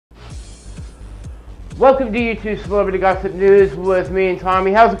Welcome to YouTube Celebrity Gossip News with me and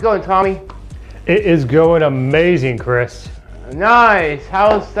Tommy. How's it going, Tommy? It is going amazing, Chris. Nice.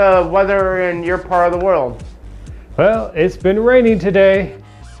 How's the weather in your part of the world? Well, it's been raining today.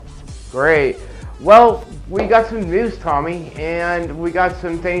 Great. Well, we got some news, Tommy, and we got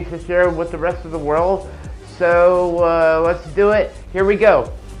some things to share with the rest of the world. So let's do it. Here we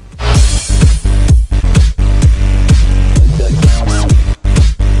go.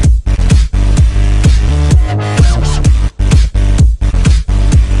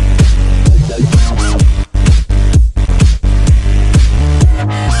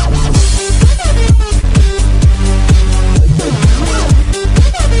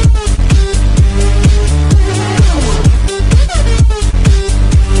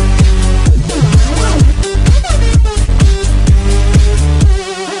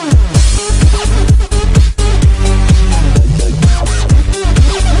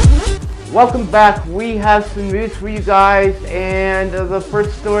 Welcome back. We have some news for you guys, and the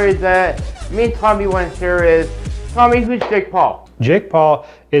first story that me and Tommy want to share is, Tommy, who's Jake Paul? Jake Paul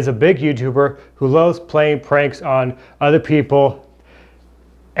is a big YouTuber who loves playing pranks on other people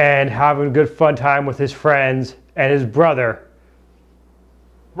and having a good fun time with his friends and his brother.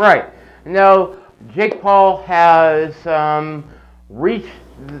 Right. Now, Jake Paul has reached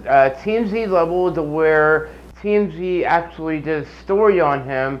TMZ level to where TMZ actually did a story on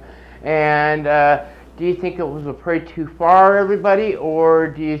him. And do you think it was a prey too far, everybody, or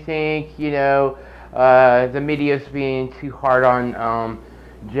do you think, you know, the media's being too hard on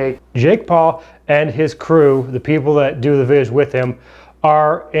Jake? Jake Paul and his crew, the people that do the videos with him,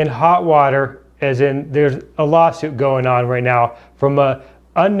 are in hot water, as in there's a lawsuit going on right now from an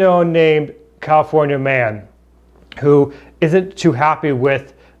unknown named California man who isn't too happy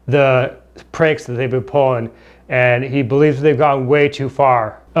with the pranks that they've been pulling, and he believes they've gone way too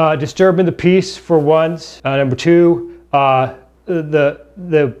far. Disturbing the peace for once. Number two,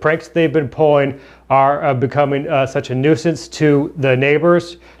 the pranks they've been pulling are becoming such a nuisance to the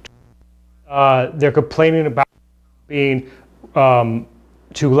neighbors. They're complaining about being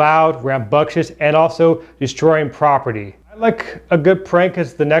too loud, rambunctious, and also destroying property. I like a good prank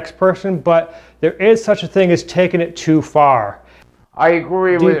as the next person, but there is such a thing as taking it too far. I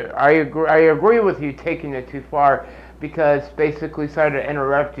agree with you taking it too far, because basically, sorry to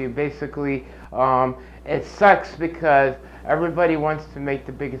interrupt you, basically it sucks because everybody wants to make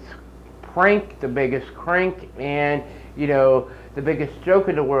the biggest prank, the biggest crank, and you know, the biggest joke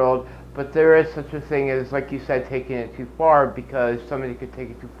in the world, but there is such a thing as, like you said, taking it too far, because somebody could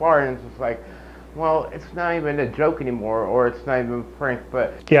take it too far and it's just like, well, it's not even a joke anymore, or it's not even a prank.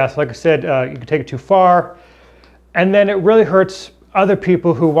 But yes, like I said, you can take it too far, and then it really hurts other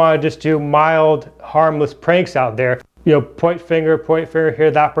people who want to just do mild, harmless pranks out there. You know, point finger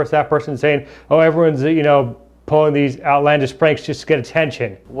here, that person saying, oh, everyone's, you know, pulling these outlandish pranks just to get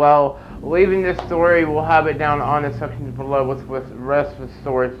attention. Well, leaving this story, we'll have it down on the sections below with the rest of the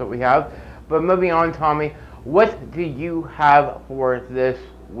stories that we have. But moving on, Tommy, what do you have for this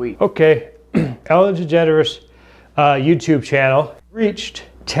week? Okay, Ellen DeGeneres YouTube channel reached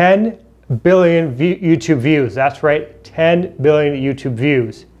 10 billion YouTube views. That's right, 10 billion YouTube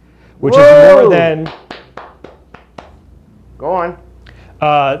views, which is more than... Go on.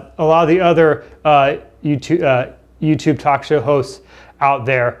 A lot of the other YouTube talk show hosts out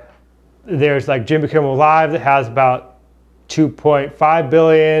there. There's like Jimmy Kimmel Live that has about 2.5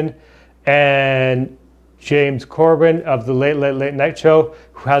 billion, and James Corden of the Late Night Show,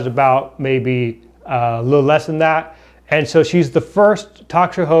 who has about maybe a little less than that. And so she's the first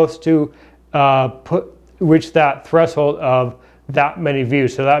talk show host to reach that threshold of that many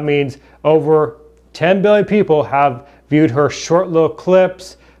views. So that means over 10 billion people have viewed her short little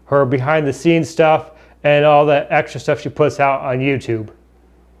clips, her behind the scenes stuff, and all that extra stuff she puts out on YouTube.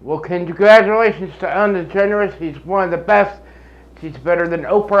 Well, congratulations to Ellen DeGeneres. She's one of the best. She's better than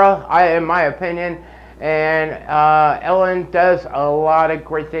Oprah, in my opinion. And Ellen does a lot of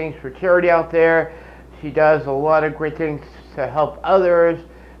great things for charity out there. She does a lot of great things to help others.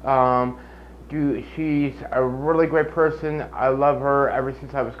 She's a really great person. I love her ever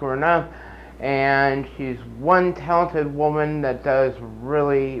since I was growing up. And she's one talented woman that does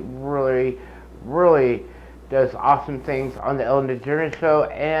really does awesome things on the Ellen DeGeneres Show,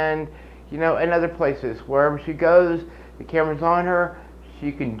 and you know, in other places. Wherever she goes, the camera's on her,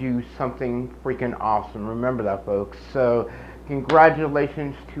 she can do something freaking awesome. Remember that, folks. So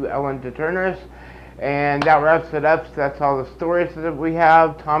congratulations to Ellen DeGeneres. And that wraps it up. So that's all the stories that we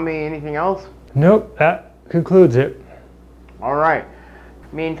have. Tommy, anything else? Nope, that concludes it. All right.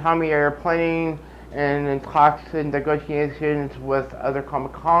 Me and Tommy are planning and in talks and negotiations with other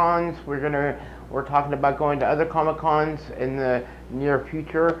Comic Cons. We're talking about going to other Comic Cons in the near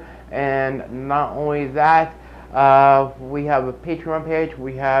future. And not only that, we have a Patreon page.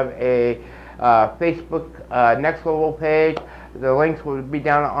 We have a Facebook Next Level page. The links will be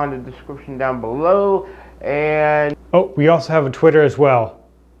down on the description down below. And oh, we also have a Twitter as well.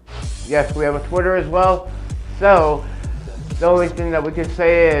 Yes, we have a Twitter as well. So the only thing that we can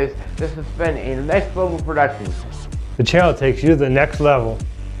say is this has been a Next Level production. The channel takes you to the next level.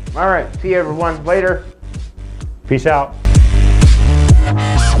 All right, see you everyone later. Peace out.